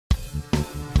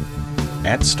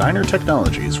At Steiner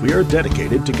Technologies, we are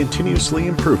dedicated to continuously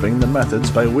improving the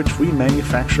methods by which we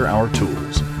manufacture our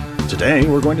tools. Today,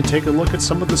 we're going to take a look at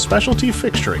some of the specialty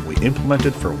fixturing we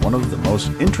implemented for one of the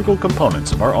most integral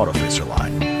components of our Autofacer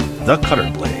line, the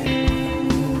cutter blade.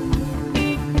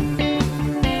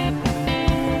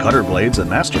 Cutter blades and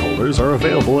master holders are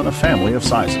available in a family of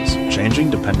sizes, changing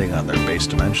depending on their base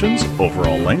dimensions,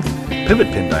 overall length, pivot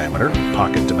pin diameter,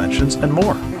 pocket dimensions, and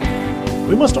more.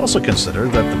 We must also consider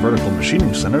that the vertical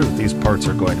machining center that these parts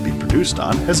are going to be produced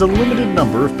on has a limited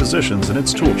number of positions in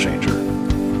its tool changer.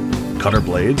 Cutter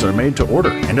blades are made to order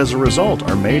and as a result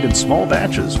are made in small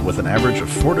batches with an average of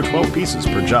 4 to 12 pieces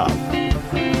per job.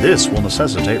 This will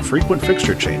necessitate frequent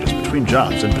fixture changes between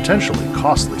jobs and potentially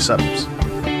costly setups.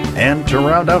 And to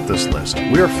round out this list,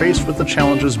 we are faced with the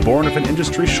challenges born of an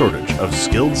industry shortage of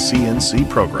skilled CNC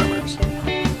programmers.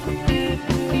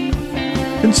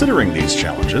 Considering these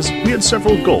challenges, we had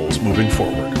several goals moving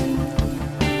forward.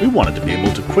 We wanted to be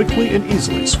able to quickly and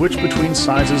easily switch between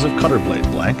sizes of cutter blade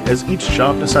blank as each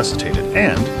job necessitated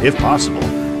and, if possible,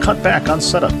 cut back on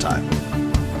setup time.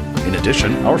 In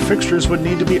addition, our fixtures would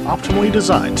need to be optimally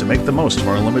designed to make the most of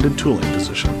our limited tooling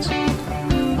positions.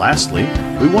 Lastly,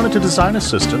 we wanted to design a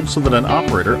system so that an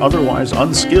operator otherwise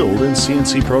unskilled in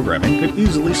CNC programming could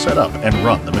easily set up and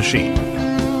run the machine.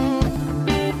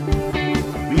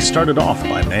 We started off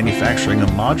by manufacturing a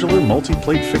modular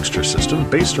multi-plate fixture system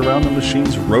based around the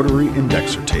machine's rotary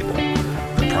indexer table.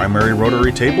 The primary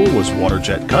rotary table was water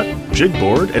jet cut, jig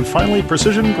bored, and finally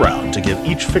precision ground to give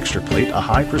each fixture plate a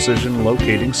high precision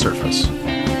locating surface.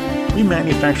 We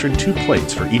manufactured 2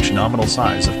 plates for each nominal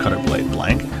size of cutter blade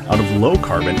blank out of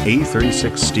low-carbon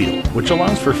A36 steel, which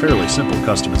allows for fairly simple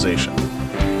customization.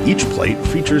 Each plate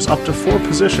features up to 4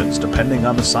 positions depending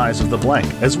on the size of the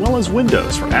blank, as well as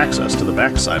windows for access to the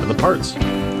backside of the parts.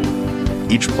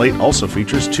 Each plate also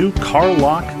features 2 car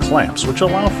lock clamps, which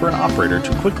allow for an operator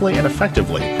to quickly and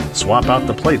effectively swap out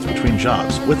the plates between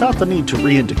jobs without the need to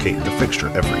re-indicate the fixture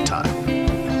every time.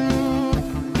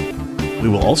 We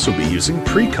will also be using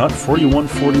pre-cut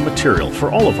 4140 material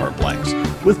for all of our blanks,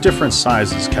 with different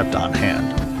sizes kept on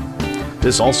hand.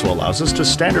 This also allows us to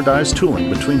standardize tooling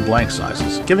between blank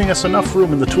sizes, giving us enough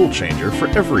room in the tool changer for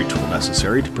every tool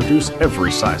necessary to produce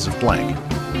every size of blank.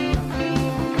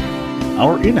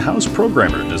 Our in-house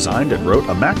programmer designed and wrote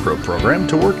a macro program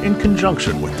to work in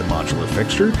conjunction with the modular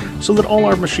fixture so that all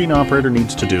our machine operator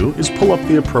needs to do is pull up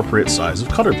the appropriate size of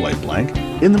cutter blade blank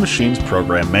in the machine's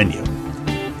program menu.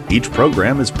 Each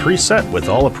program is preset with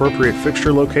all appropriate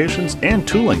fixture locations and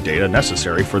tooling data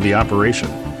necessary for the operation.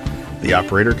 The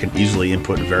operator can easily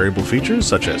input variable features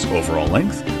such as overall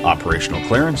length, operational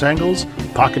clearance angles,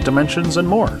 pocket dimensions, and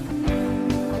more.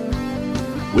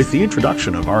 With the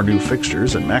introduction of our new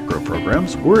fixtures and macro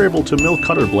programs, we're able to mill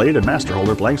cutter blade and master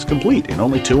holder blanks complete in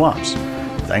only 2 ops.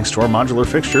 Thanks to our modular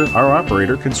fixture, our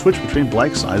operator can switch between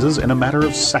blank sizes in a matter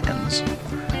of seconds.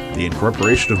 The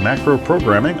incorporation of macro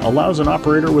programming allows an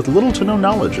operator with little to no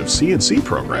knowledge of CNC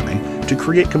programming to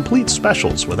create complete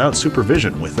specials without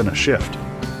supervision within a shift.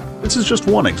 This is just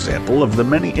one example of the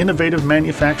many innovative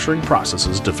manufacturing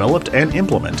processes developed and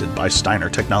implemented by Steiner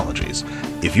Technologies.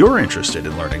 If you're interested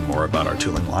in learning more about our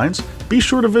tooling lines, be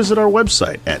sure to visit our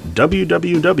website at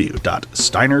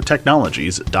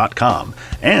www.steinertechnologies.com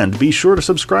and be sure to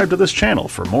subscribe to this channel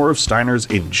for more of Steiner's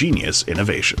ingenious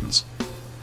innovations.